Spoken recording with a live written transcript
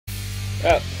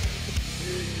Oh,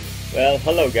 well,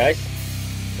 hello guys.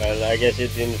 Well, I guess you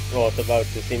didn't thought about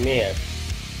to see me here.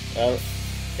 Well,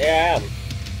 here I am.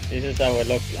 This is how I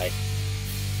look like.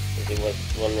 If you was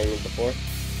wondering before.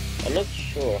 I'm not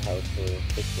sure how to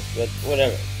fix this, but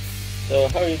whatever. So,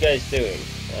 how are you guys doing?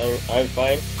 I'm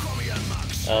fine.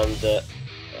 And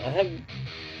I have,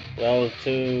 well,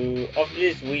 after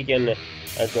this weekend,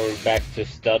 I'm going back to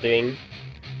studying.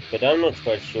 But I'm not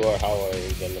quite sure how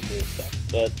I'm gonna do stuff.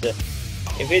 But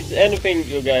if it's anything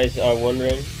you guys are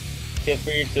wondering, feel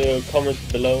free to comment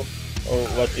below on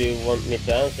what you want me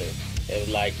to answer.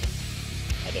 Like,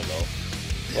 I don't know,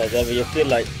 whatever you feel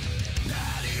like.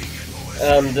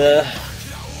 And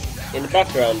in the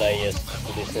background I just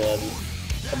listen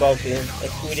about a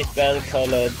Swedish band called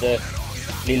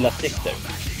Lilla Sister,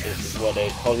 is what they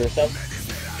call themselves.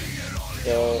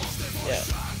 So, yeah.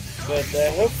 But I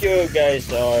hope you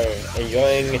guys are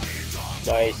enjoying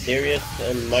my series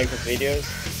and Minecraft videos.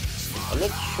 I'm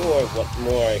not sure what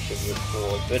more I should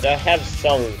record, but I have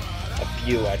a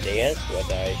few ideas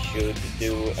what I should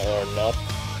do or not.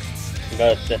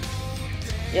 But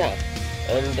yeah,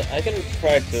 and I can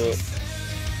try to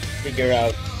figure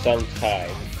out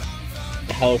sometime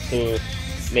how to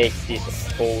make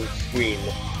this whole screen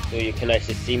so you can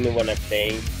actually see me when I'm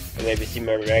playing, and maybe see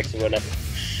my reaction when I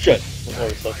shut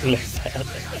or something like that.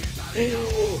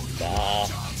 Nah,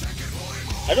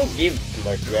 I don't give too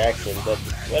much reaction, but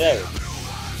whatever.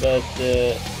 But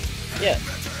yeah,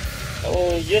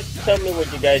 just tell me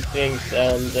what you guys think,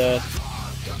 and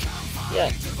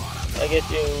yeah, I guess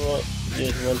you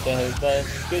just want to have a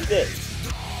good day,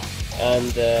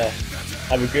 and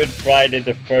have a good Friday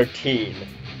the 13th,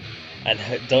 and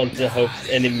don't hope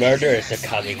any murderers are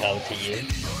coming out to you.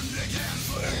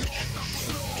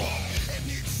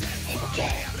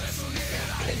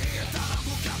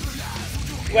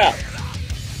 Well,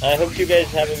 I hope you guys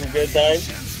having a good time.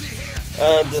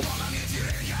 And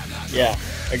yeah,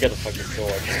 I got a fucking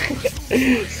sword.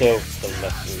 So don't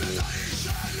mess with me.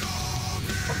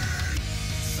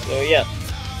 So yeah,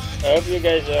 I hope you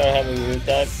guys are having a good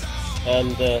time.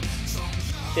 And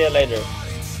see you later.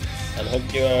 And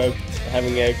hope you are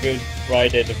having a good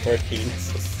Friday the 13th.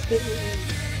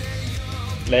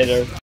 Later.